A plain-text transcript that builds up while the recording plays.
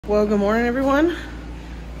Well, good morning, everyone.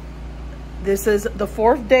 This is the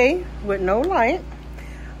 4th day with no light.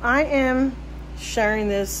 I am sharing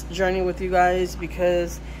this journey with you guys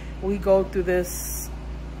because we go through this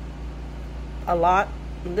a lot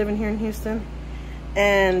living here in Houston,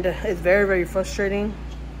 and it's very, very frustrating.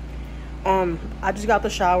 I just got the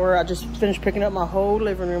shower. I just finished picking up my whole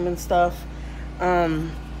living room and stuff.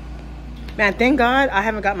 Man, thank God I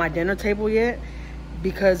haven't got my dinner table yet,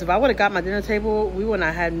 because if I would have got my dinner table, we wouldn't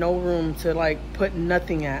have had no room to like put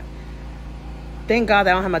nothing at. Thank God that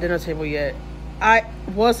I don't have my dinner table yet. I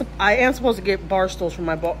am supposed to get bar stools for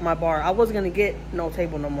my bar. I wasn't gonna get no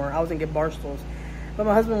table no more. I was gonna get bar stools, but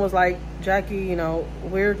my husband was like, Jackie, you know,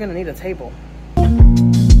 we're gonna need a table.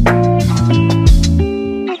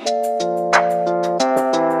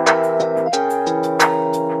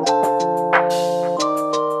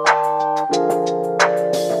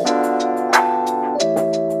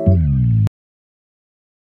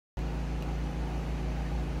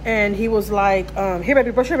 And he was like, here,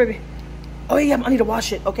 baby, brush your baby. Oh, yeah, I need to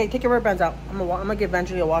wash it. Okay, take your rubber bands out. I'm gonna give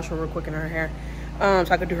Evangeline a wash real quick in her hair, so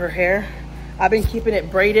I could do her hair. I've been keeping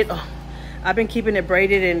it braided. Oh, I've been keeping it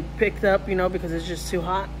braided and picked up, you know, because it's just too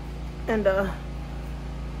hot. And can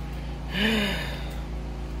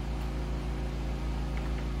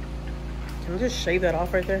I just shave that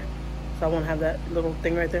off right there, so I won't have that little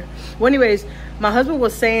thing right there? Well, anyways, my husband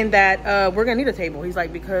was saying that we're gonna need a table. He's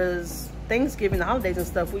like, because Thanksgiving, the holidays and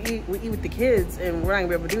stuff, we eat with the kids, and we're not gonna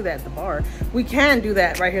be able to do that at the bar. We can do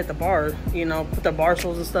that right here at the bar, you know, put the bar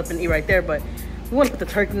stools and stuff and eat right there, but we want to put the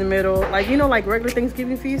turkey in the middle, like, you know, like regular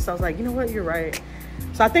Thanksgiving feast. I was like, you know what, you're right.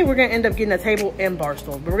 So I think we're gonna end up getting a table and bar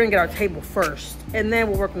stools, but we're gonna get our table first, and then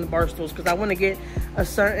we'll work on the bar stools, because I want to get a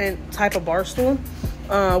certain type of bar stool.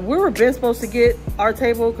 We were been supposed to get our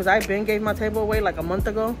table, because I been gave my table away like a month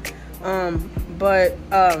ago, but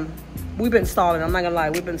we've been stalling. I'm not gonna lie,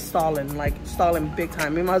 we've been stalling, like stalling big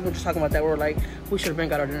time. Me and my husband were just talking about that. We were like, we should have been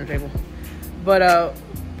got our dinner table. But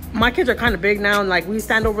my kids are kind of big now, and like we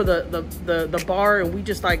stand over the bar, and we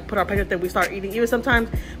just like put our plates there, we start eating. Even sometimes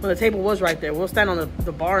when the table was right there, we'll stand on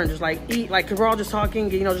the bar and just like eat, like, cause we're all just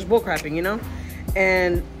talking, you know, just bull crapping, you know.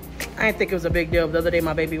 And I didn't think it was a big deal. The other day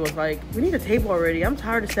my baby was like, we need a table already, I'm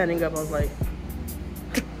tired of standing up. I was like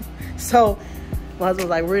so my husband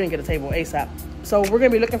was like, we're gonna get a table ASAP. So we're gonna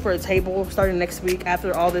be looking for a table starting next week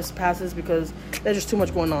after all this passes, because there's just too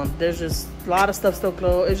much going on. There's just a lot of stuff still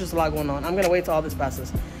closed. It's just a lot going on. I'm gonna wait till all this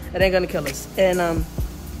passes. It ain't gonna kill us. And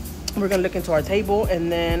we're gonna look into our table,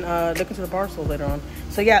 and then look into the bar stool later on.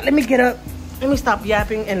 So yeah, let me get up, let me stop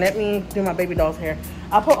yapping, and let me do my baby doll's hair.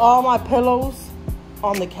 I put all my pillows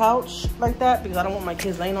on the couch like that because I don't want my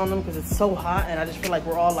kids laying on them, because it's so hot, and I just feel like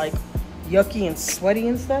we're all like yucky and sweaty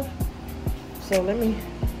and stuff. So let me,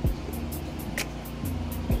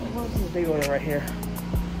 what's this baby oil right here?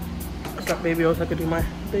 I got baby oil so I could do my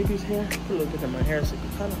baby's hair. Put a little bit in my hair so it can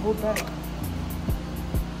kind of hold back.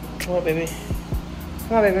 Come on, baby.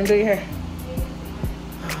 Come on, baby, and do your hair.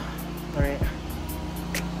 All right.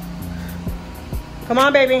 Come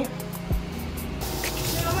on, baby.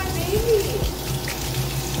 You're my baby.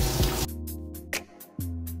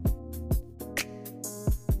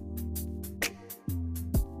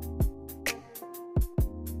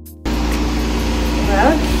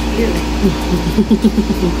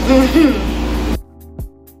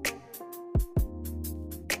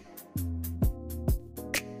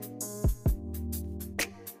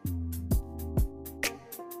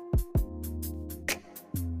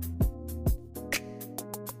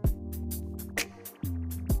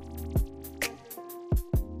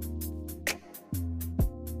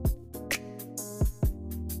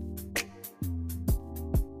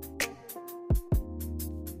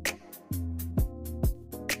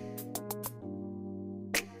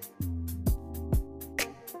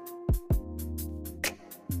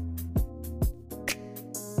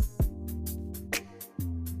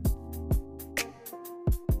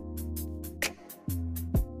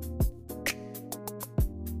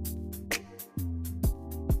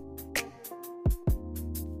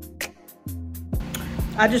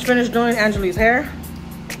 I just finished doing Angelique's hair.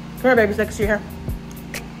 Come here, baby, so I can see her hair.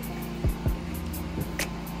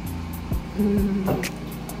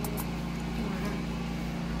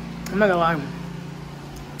 I'm not gonna lie.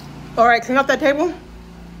 All right, clean up that table.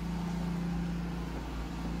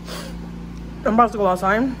 I'm about to go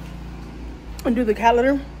outside and do the cat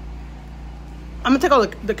litter. I'm gonna take all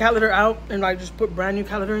the cat litter out and like just put brand new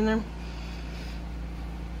cat litter in there.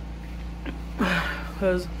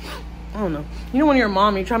 Because I don't know. You know when you're a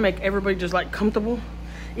mom, you try to make everybody just like comfortable.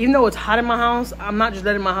 Even though it's hot in my house, I'm not just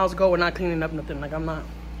letting my house go and not cleaning up nothing. Like I'm not.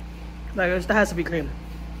 Like it has to be clean.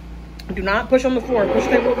 Do not push on the floor. Push the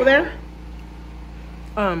table over there.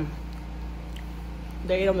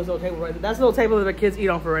 They eat on this little table right there. That's the little table that the kids eat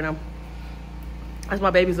on for right now. That's my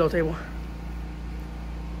baby's little table.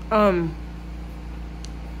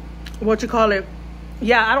 What you call it?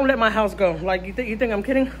 Yeah, I don't let my house go. Like, you think I'm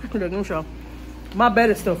kidding? Look, let me show. My bed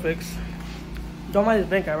is still fixed. Don't mind this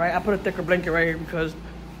blanket, right? I put a thicker blanket right here because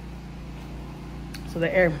so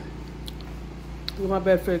the air. Get my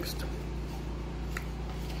bed fixed.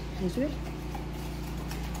 You see it?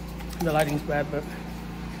 The lighting's bad, but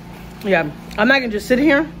yeah, I'm not gonna just sit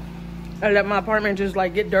here and let my apartment just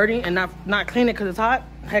like get dirty and not clean it because it's hot.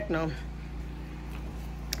 Heck no.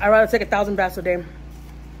 I'd rather take 1,000 baths a day.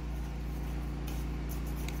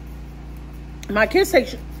 My kids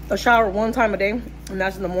take a shower one time a day, and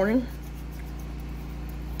that's in the morning.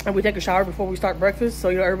 And we take a shower before we start breakfast, so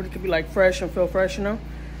everybody could be like fresh and feel fresh,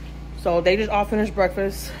 So they just all finished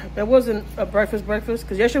breakfast. It wasn't a breakfast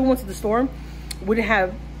because yesterday we went to the store. They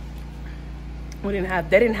didn't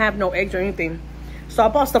have no eggs or anything. So I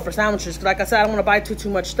bought stuff for sandwiches because, like I said, I don't want to buy too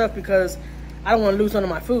much stuff because I don't want to lose none of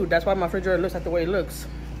my food. That's why my refrigerator looks like the way it looks.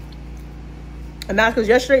 And that's because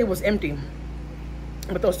yesterday it was empty.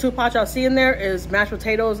 But those 2 pots y'all see in there is mashed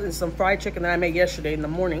potatoes and some fried chicken that I made yesterday in the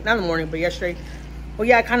morning. Not in the morning, but yesterday. Well,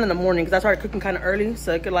 yeah, kind of in the morning because I started cooking kind of early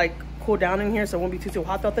so it could like cool down in here so it won't be too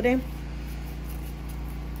hot throughout the day.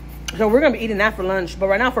 So we're going to be eating that for lunch. But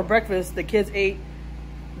right now for breakfast, the kids ate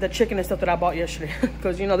the chicken and stuff that I bought yesterday.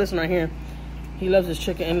 Because, this one right here, he loves his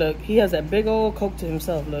chicken. And look, he has that big old Coke to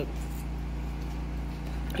himself, look.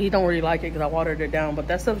 He don't really like it because I watered it down. But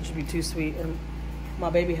that stuff should be too sweet. And my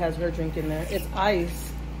baby has her drink in there. It's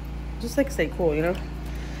ice. Just like stay cool,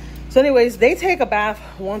 So anyways, they take a bath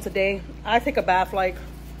once a day. I take a bath like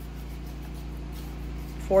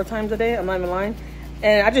 4 times a day. I'm not even lying.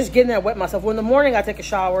 And I just get in there and wet myself. Well, in the morning, I take a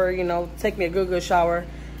shower, take me a good shower.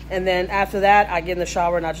 And then after that, I get in the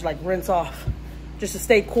shower and I just like rinse off just to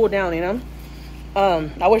stay cool down,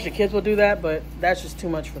 I wish the kids would do that, but that's just too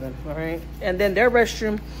much for them, all right? And then their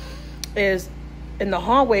restroom is in the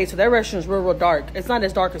hallway, so their restroom is real dark. It's not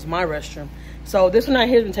as dark as my restroom. So this one right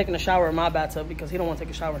here has been taking a shower in my bathtub because he don't want to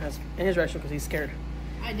take a shower in his restroom because he's scared.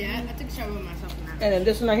 I did. I took a shower with myself in that. And then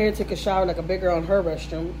this one right here took a shower like a big girl in her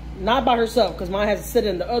restroom. Not by herself because mine has to sit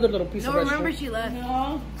in the other little piece of restroom. No, remember she left.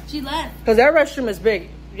 No, she left. Because their restroom is big.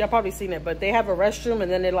 Y'all probably seen it, but they have a restroom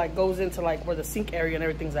and then it like goes into like where the sink area and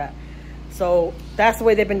everything's at. So that's the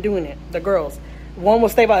way they've been doing it, the girls. One will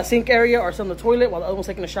stay by the sink area or sit on the toilet while the other one's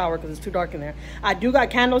taking a shower because it's too dark in there. I do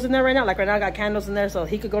got candles in there right now. Like right now I got candles in there so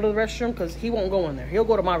he could go to the restroom because he won't go in there. He'll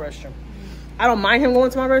go to my restroom. I don't mind him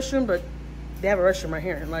going to my restroom, but they have a restroom right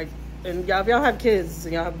here. And y'all, if y'all have kids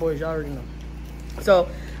and y'all have boys, y'all already know. So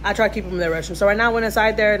I try to keep them in their restroom. So right now I went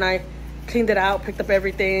inside there and I cleaned it out, picked up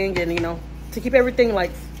everything, and to keep everything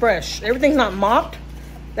like fresh. Everything's not mopped.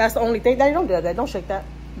 That's the only thing. Daddy, don't do that. Don't shake that.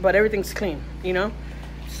 But everything's clean,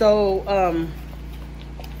 So I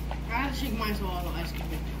had to shake mine so all the ice cream.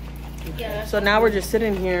 Yeah. So now we're just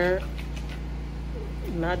sitting here,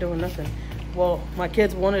 not doing nothing. Well, my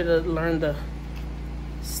kids wanted to learn the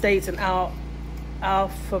states in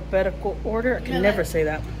alphabetical order. I can never say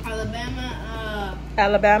that.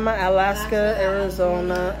 Alabama, Alaska,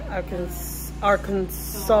 Arizona,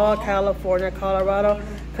 Arkansas, California, Colorado,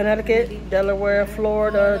 Connecticut, Delaware,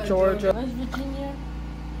 Florida, Georgia, West Virginia.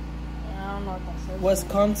 I don't know what that says.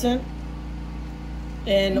 Wisconsin,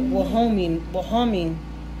 and Wyoming.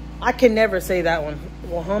 I can never say that one.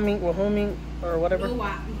 Wyoming, or whatever.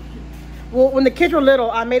 Well, when the kids were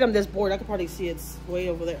little, I made them this board. I could probably see it's way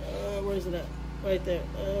over there. Where is it at? Right there.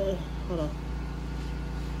 Hold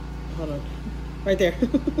on. Right there.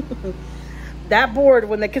 That board,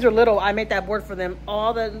 when the kids were little, I made that board for them.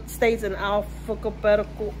 All the states in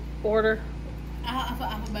alphabetical order.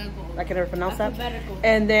 Alphabetical. I can never pronounce that.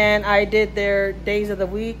 And then I did their days of the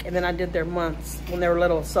week, and then I did their months when they were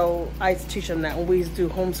little. So I used to teach them that when we used to do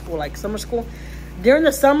homeschool, like summer school. During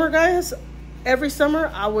the summer, guys, every summer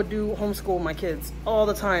I would do homeschool with my kids all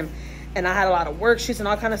the time. And I had a lot of worksheets and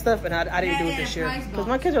all kind of stuff, and I didn't do it this year because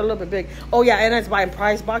my kids are a little bit big. Oh yeah, and I was buying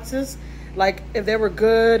prize boxes. Like if they were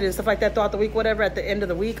good and stuff like that throughout the week, whatever, at the end of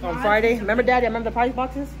the week on Friday. Remember, Daddy? I remember the prize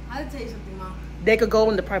boxes. I'll tell you something, Mom. They could go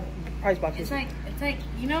in the prize boxes. It's like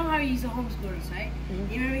you know how you used to homeschool us, right?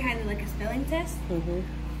 You remember we had like a spelling test.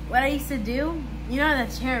 What I used to do,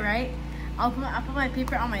 that chair, right? I'll put my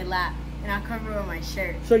paper on my lap and I'll cover it with my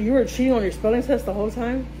shirt. So you were cheating on your spelling test the whole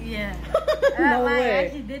time? Yeah. No way. I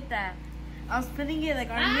actually did that. I was putting it like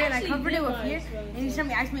on here and I covered it with here. And anytime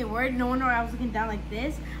you asked me a word, no wonder I was looking down like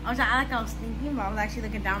this. I was thinking, but I was actually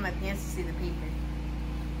looking down my pants to see the paper.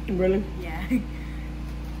 Really? Yeah.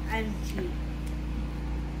 I was cheat.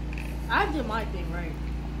 I did my thing right.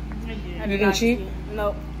 I did. You didn't cheat?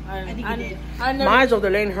 Nope. I think I did. I never. Mine's over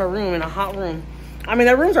there in her room, in a hot room. I mean,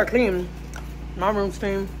 their rooms are clean. My room's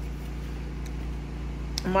clean.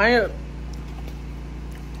 Maya,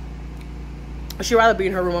 she'd rather be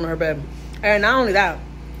in her room on her bed. And not only that,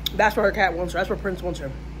 that's where her cat wants her. That's where Prince wants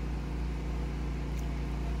her.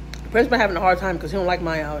 Prince been having a hard time because he don't like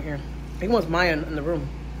Maya out here. He wants Maya in the room.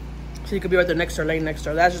 So he could be right there next to her, laying next to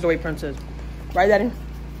her. That's just the way Prince is. Right, Daddy?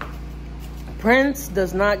 Prince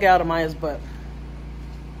does not get out of Maya's butt.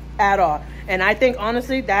 At all. And I think,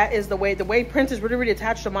 honestly, that is the way Prince is really, really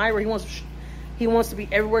attached to Maya, where he wants to be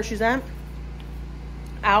everywhere she's at.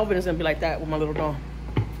 Alvin is going to be like that with my little dog.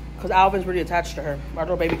 Because Alvin's really attached to her. Our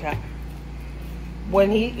little baby cat.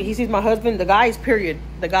 When he sees my husband, the guys, period.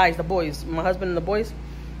 The guys, the boys. My husband and the boys.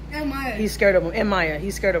 And Maya. He's scared of him. And Maya.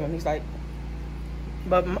 He's scared of him. He's like...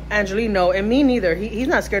 But Angeline, no. And me neither. He's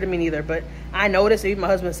not scared of me neither. But I noticed, even my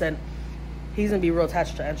husband said, he's going to be real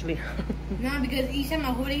attached to Angeline. No, because each time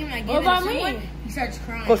I hold him and I give him to someone, he starts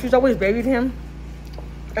crying. Because she's always babied him.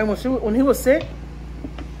 And when he was sick,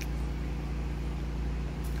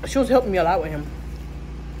 she was helping me a lot with him.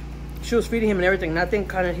 She was feeding him and everything. And I think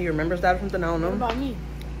kind of he remembers that or something. I don't know. What about me?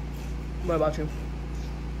 What about you?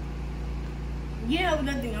 Yeah,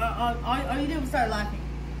 nothing. All you did was start laughing.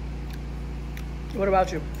 What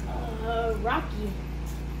about you? Rocky.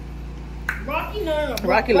 Rocky, no.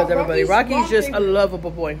 Rocky loves everybody. Rocky's just a lovable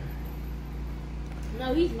boy.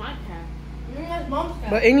 No, he's my cat. That's mom's cat.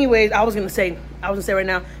 But anyways, I was gonna say right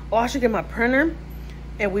now, I should get my printer,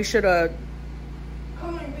 and we should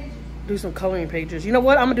do some coloring pages. You know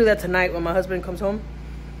what? I'm gonna do that tonight when my husband comes home,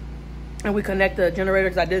 and we connect the generator,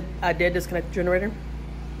 because I did disconnect the generator.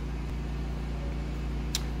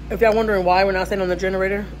 If y'all wondering why we're not staying on the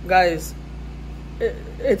generator, guys,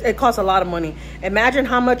 it costs a lot of money. Imagine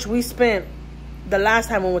how much we spent the last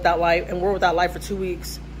time we were without light, and we're without light for 2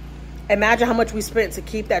 weeks. Imagine how much we spent to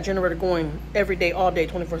keep that generator going every day, all day,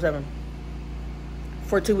 24/7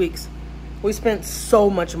 for 2 weeks. We spent so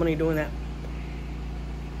much money doing that.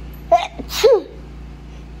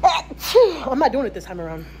 I'm not doing it this time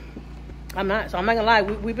around. I'm not. So I'm not gonna lie.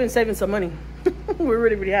 We've been saving some money. We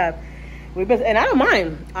really, really have. And I don't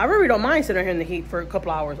mind. I really don't mind sitting here in the heat for a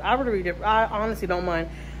couple hours. I honestly don't mind.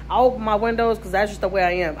 I open my windows because that's just the way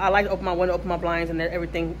I am. I like to open my window, open my blinds, and let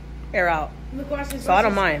everything air out. So I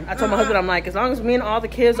don't mind. I told my husband, I'm like, as long as me and all the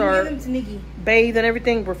kids are bathed and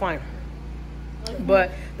everything, we're fine.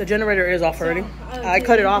 But the generator is off already. I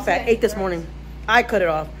cut it off at 8 this morning. I cut it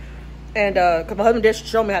off. And because my husband did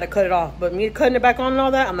show me how to cut it off. But me cutting it back on and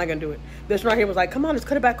all that, I'm not going to do it. This right here was like, come on, let's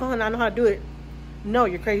cut it back on. I know how to do it. No,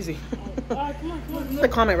 you're crazy. Come on. Put the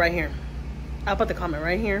comment right here. I'll put the comment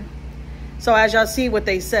right here. So as y'all see what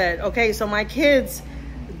they said. Okay, so my kids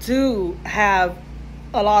do have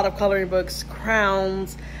a lot of coloring books,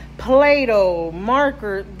 crowns, Play-Doh,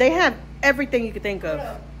 marker. They have everything you could think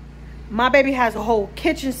of. My baby has a whole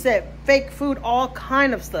kitchen set, fake food, all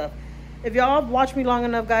kind of stuff. If y'all watch me long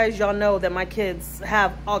enough, guys, y'all know that my kids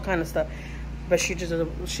have all kind of stuff. But she doesn't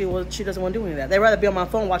want to do any of that. They'd rather be on my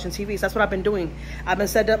phone watching TV. So that's what I've been doing. I've been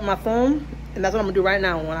setting up my phone, and that's what I'm going to do right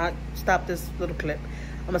now when I stop this little clip.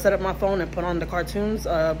 I'm going to set up my phone and put on the cartoons,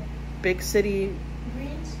 Big City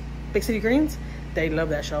Greens. They love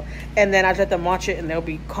that show. And then I let them watch it, and they'll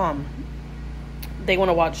be calm. They want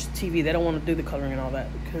to watch TV. They don't want to do the coloring and all that.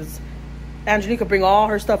 Because Angelique could bring all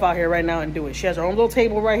her stuff out here right now and do it. She has her own little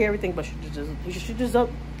table right here, everything, but she just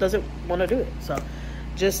doesn't want to do it. So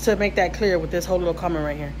just to make that clear with this whole little comment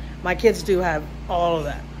right here. My kids do have all of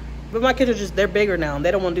that. But my kids are they're bigger now, and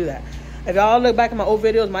they don't want to do that. If y'all look back at my old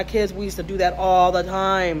videos, my kids, we used to do that all the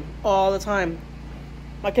time. All the time.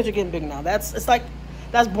 My kids are getting big now. That's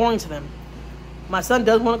boring to them. My son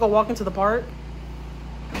does want to go walk into the park.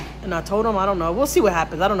 And I told him, I don't know. We'll see what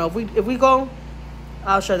happens. I don't know. If we go,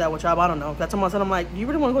 I'll share that with y'all. I don't know. I told my son, I'm like, do you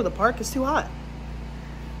really want to go to the park? It's too hot.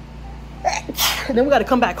 And then we got to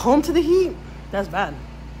come back home to the heat. That's bad.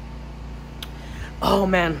 Oh,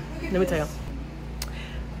 man. Let me tell you.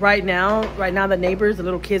 Right now, the neighbors, the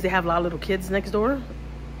little kids, they have a lot of little kids next door.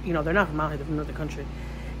 You know, they're not from out here. They're from another country.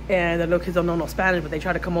 And the little kids don't know no Spanish, but they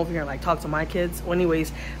try to come over here and, like, talk to my kids. Well,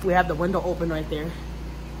 anyways, we have the window open right there.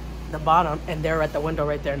 The bottom. And they're at the window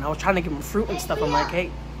right there. And I was trying to give them fruit and stuff. I'm like, hey,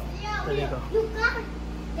 there you go.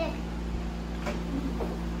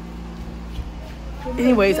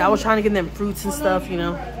 Anyways, I was trying to give them fruits and stuff, you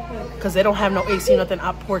know. Because they don't have no AC or nothing.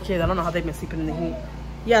 Poor kids. I don't know how they've been sleeping in the heat.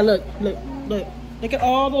 Yeah, look. Look at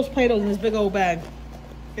all those Play-Dohs in this big old bag.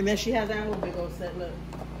 And then she has that whole big old set, look.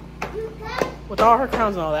 With all her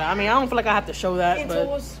crowns and all that. I mean, I don't feel like I have to show that,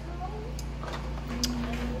 but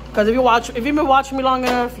Because if you've been watching me long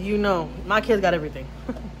enough, you know my kids got everything.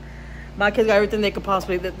 My kids got everything they could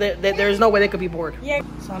possibly. There's no way they could be bored. Yeah.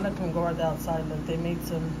 So I let them go right outside. Look, they made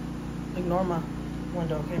some. Ignore my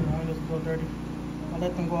window. Okay, my window's a little dirty. I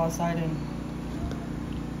let them go outside and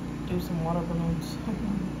do some water balloons.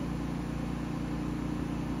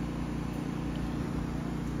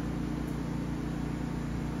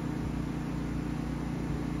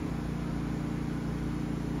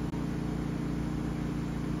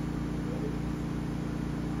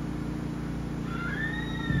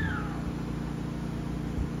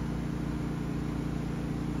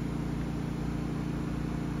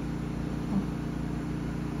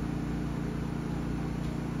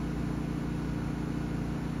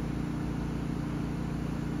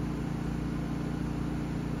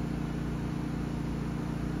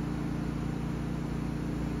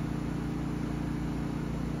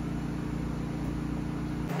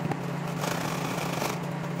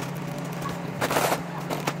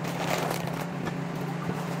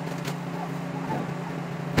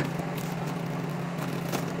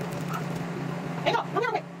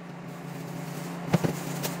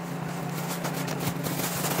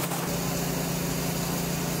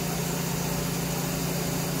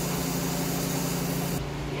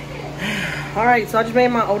 All right, so I just made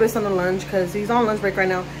my oldest son a lunch because he's on lunch break right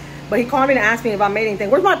now. But he called me to ask me if I made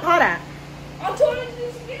anything. Where's my pot at? I told him to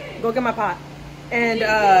just get it. Go get my pot.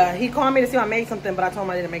 And he called me to see if I made something, but I told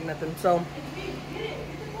him I didn't make nothing. So,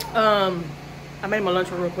 I made my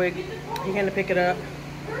lunch real quick. He came to pick it up.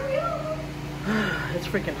 It's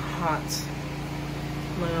freaking hot.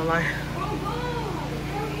 I'm not gonna lie.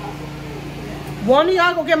 One of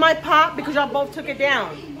y'all go get my pot because y'all both took it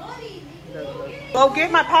down. Go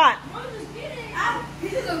get my pot.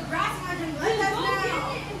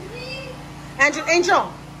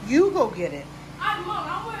 Angel, you go get it. I went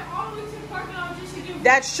all the way to the parking lot just to do.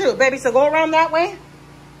 That's true, baby. So go around that way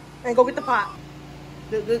and go get the pot.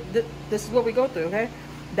 This is what we go through, okay?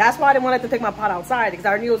 That's why I didn't want to take my pot outside because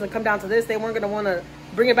I knew it was going to come down to this. They weren't going to want to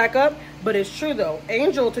bring it back up. But it's true, though.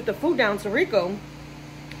 Angel took the food down to Rico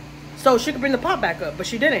so she could bring the pot back up, but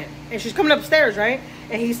she didn't. And she's coming upstairs, right?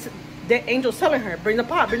 And Angel's telling her, bring the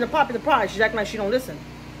pot, bring the pot, bring the pot. She's acting like she don't listen.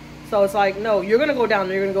 So it's like, no, you're going to go down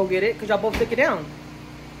there. You're going to go get it because y'all both took it down.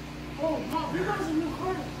 Oh, Mom, he has a new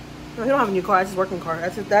car. No, he don't have a new car. That's his working car.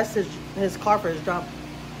 That's his car for his job.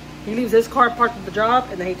 He leaves his car parked at the job,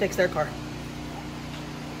 and then he takes their car.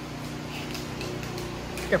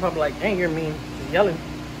 You're probably like, dang, you're mean. She's yelling.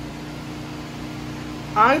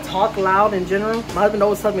 I talk loud in general. My husband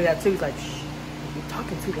always tells me that too. He's like, shh, you're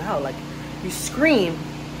talking too loud. Like, you scream.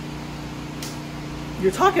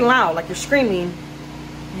 You're talking loud, like you're screaming.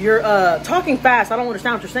 You're talking fast. I don't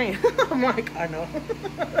understand what you're saying. I'm like, I know.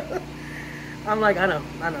 I'm like, I know.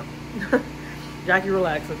 Jackie,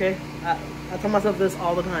 relax, okay? I tell myself this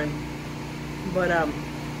all the time. But, I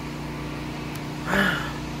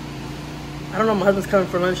don't know if my husband's coming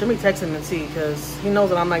for lunch. Let me text him and see, because he knows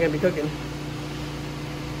that I'm not going to be cooking.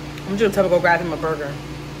 I'm just going to tell him to go grab him a burger.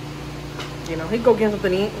 You know, he'd go get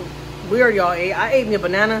something to eat. We already all ate. I ate me a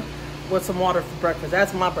banana with some water for breakfast.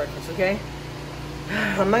 That's my breakfast, okay?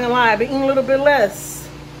 I'm not going to lie. I've been eating a little bit less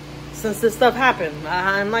since this stuff happened.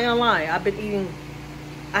 I'm not going to lie. I've been eating...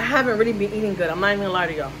 I haven't really been eating good. I'm not even going to lie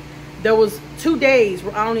to y'all. There was 2 days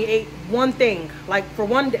where I only ate one thing. Like, for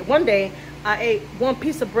one day, I ate one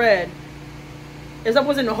piece of bread. That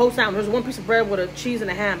wasn't the whole sandwich. There was one piece of bread with a cheese and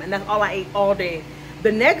a ham, and that's all I ate all day.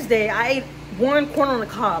 The next day, I ate one corn on the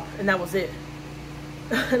cob, and that was it.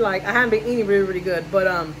 Like, I haven't been eating really, really good. But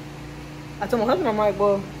I told my husband, I'm like,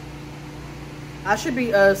 well, I should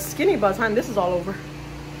be skinny by the time this is all over.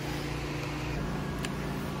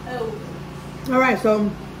 Oh. All right,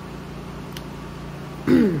 so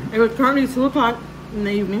it was currently 2 o'clock in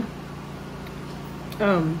the evening.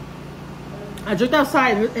 I looked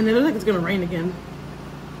outside and it looks like it's gonna rain again.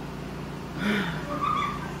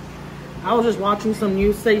 I was just watching some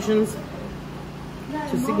news stations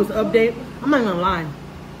to see what's the update. I'm not gonna lie.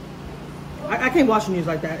 I can't watch the news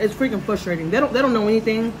like that. It's freaking frustrating. They don't know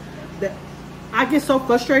anything. That I get so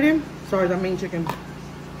frustrated. Sorry, that main chicken.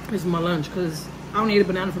 This is my lunch because I only ate a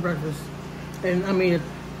banana for breakfast. And I made a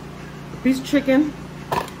piece of chicken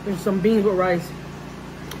and some beans with rice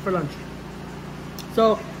for lunch.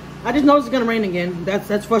 So I just noticed it's gonna rain again.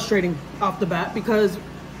 That's frustrating off the bat because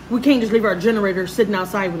we can't just leave our generator sitting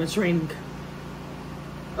outside when it's raining.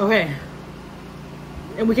 Okay.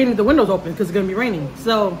 And we can't leave the windows open because it's gonna be raining.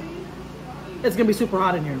 So it's gonna be super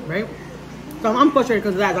hot in here, right? So I'm frustrated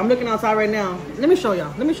because of that. I'm looking outside right now. Let me show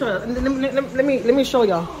y'all. Let me show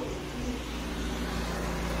y'all.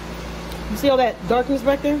 You see all that darkness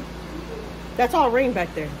back there? That's all rain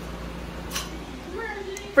back there.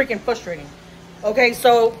 freaking frustrating. Okay,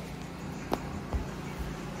 so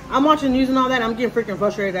I'm watching news and all that. I'm getting freaking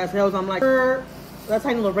frustrated as hell. I'm like, that's how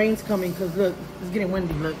you know the rain's coming, because look, it's getting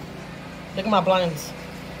windy. Look at my blinds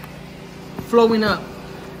flowing up.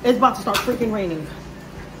 It's about to start freaking raining.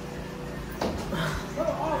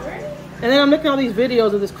 And then I'm looking at all these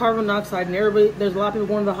videos of this carbon monoxide, and everybody, there's a lot of people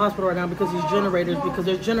going to the hospital right now because these generators, because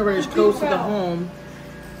there's generators close to the home.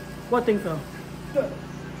 What thing fell?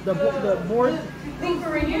 The board? Thing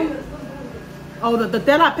for right here? Oh, the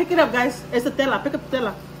tela. Pick it up, guys. It's the tela. Pick up the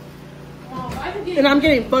tela. And I'm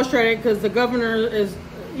getting frustrated because the governor is,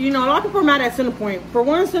 you know, a lot of people are mad at Centerpoint. For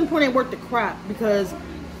one, Centerpoint ain't worth the crap because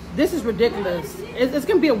this is ridiculous. It's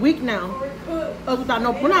going to be a week now. Without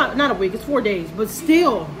no, well, not a week. It's 4 days, but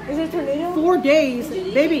still. Is it a tornado? 4 days,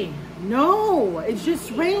 baby. No, it's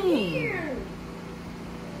just raining.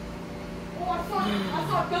 Oh, I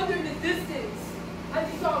saw thunder in the distance. I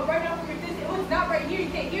just saw it right off from your distance. It was not right here. You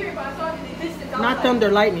can't hear it, but I saw it in the distance. Not thunder,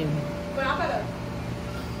 lightning. But I'm gonna.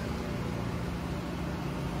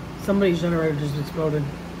 Somebody's generator just exploded.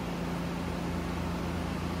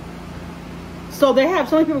 So they have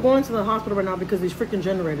so many people going to the hospital right now because of these freaking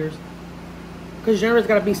generators. Because generators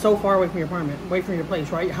got to be so far away from your apartment, away from your place,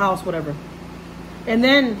 right? Your house, whatever. And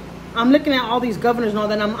then I'm looking at all these governors and all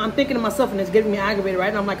that, and I'm thinking to myself, and it's getting me aggravated, right?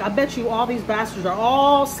 And I'm like, I bet you all these bastards are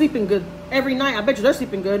all sleeping good every night. I bet you they're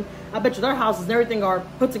sleeping good. I bet you their houses and everything are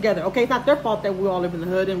put together. Okay, it's not their fault that we all live in the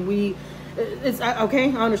hood, and it's okay.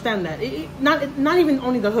 I understand that. Not even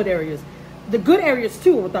only the hood areas, the good areas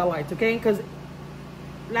too are without lights. Okay, because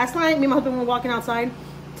last night me and my husband were walking outside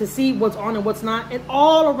to see what's on and what's not, and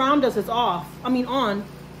all around us is off. I mean on,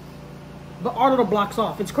 but our little block's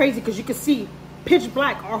off. It's crazy because you can see pitch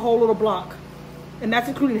black our whole little block, and that's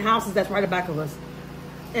including houses that's right at the back of us.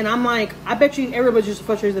 And I'm like, I bet you everybody's just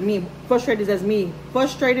frustrated as me, frustrated as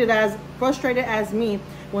me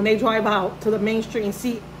when they drive out to the main street and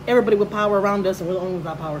see everybody with power around us and we're the only ones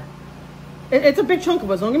without power. It's a big chunk of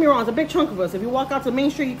us. Don't get me wrong, it's a big chunk of us. If you walk out to the main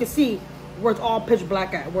street, you can see where it's all pitch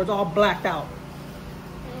black at, where it's all blacked out.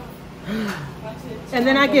 And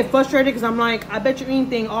then I get frustrated because I'm like, I bet you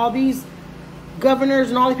anything, all these governors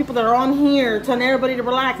and all these people that are on here telling everybody to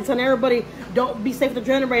relax and telling everybody don't be safe with the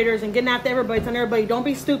generators and getting after everybody, telling everybody don't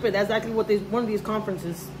be stupid. That's actually what one of these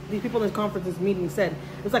conferences, these people in this conference meeting said.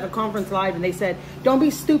 It's like a conference live, and they said don't be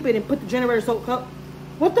stupid and put the generators so.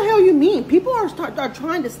 What the hell you mean? People are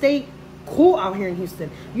trying to stay cool out here in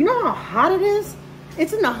Houston. You know how hot it is? It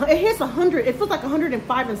hits 100. It feels like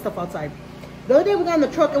 105 and stuff outside. The other day we got in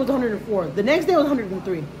the truck, it was 104. The next day it was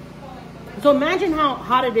 103. So imagine how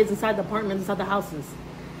hot it is inside the apartments, inside the houses.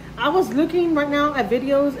 I was looking right now at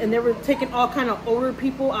videos, and they were taking all kind of older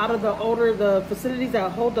people out of the facilities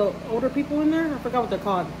that hold the older people in there. I forgot what they're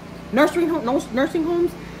called. Nursing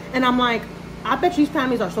homes. And I'm like, I bet these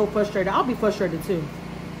families are so frustrated. I'll be frustrated too.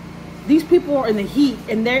 These people are in the heat,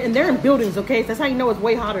 and they're in buildings, okay? That's how you know it's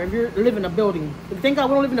way hotter if you live in a building. Thank God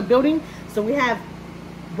we don't live in a building, so we have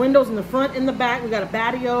windows in the front and the back. We got a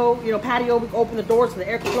patio, we can open the doors so the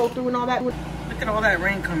air can flow through and all that. Look at all that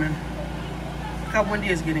rain coming. Look how windy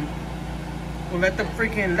it's getting. Well, let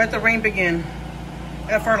the rain begin.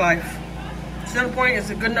 F our life. Centerpoint is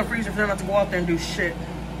a good enough reason for them not to go out there and do shit.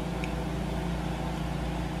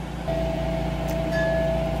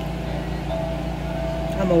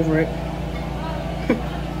 I'm over it.